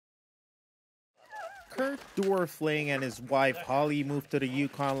Kurt Dorfling and his wife Holly moved to the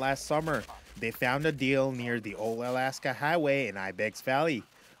Yukon last summer. They found a deal near the old Alaska Highway in Ibex Valley.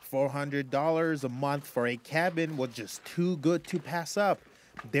 $400 a month for a cabin was just too good to pass up.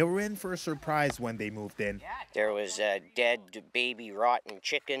 They were in for a surprise when they moved in. There was dead baby rotten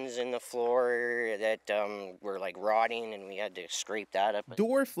chickens in the floor that were like rotting, and we had to scrape that up.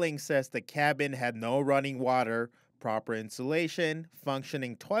 Dorfling says the cabin had no running water, proper insulation,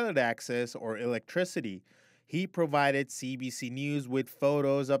 functioning toilet access, or electricity. He provided CBC News with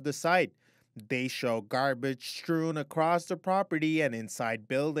photos of the site. They show garbage strewn across the property and inside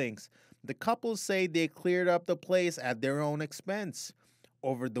buildings. The couple say they cleared up the place at their own expense.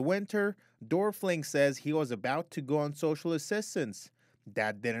 Over the winter, Dorfling says he was about to go on social assistance.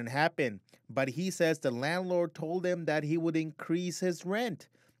 That didn't happen, but he says the landlord told him that he would increase his rent.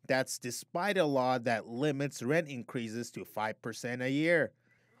 That's despite a law that limits rent increases to 5% a year.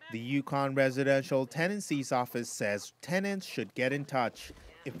 The Yukon Residential Tenancies Office says tenants should get in touch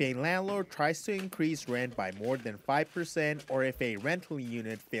if a landlord tries to increase rent by more than 5% or if a rental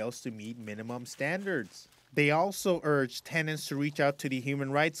unit fails to meet minimum standards. They also urge tenants to reach out to the Human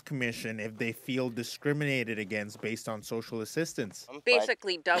Rights Commission if they feel discriminated against based on social assistance.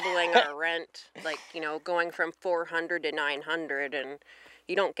 Basically doubling our rent, like, going from 400 to 900, and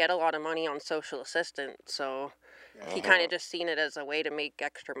you don't get a lot of money on social assistance, so he kind of just seen it as a way to make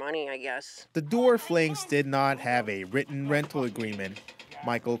extra money, I guess. The Dorflings did not have a written rental agreement.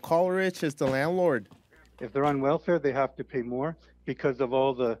 Michael Coleridge is the landlord. If they're on welfare, they have to pay more because of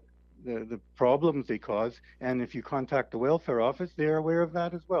all the problems they cause. And if you contact the welfare office, they are aware of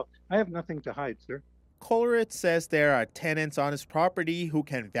that as well. I have nothing to hide, sir. Coleridge says there are tenants on his property who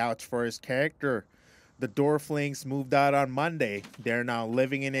can vouch for his character. The Dorflings moved out on Monday. They're now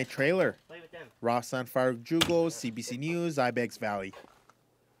living in a trailer. Rafsan, Faruque, Jugol, CBC News, Ibex Valley.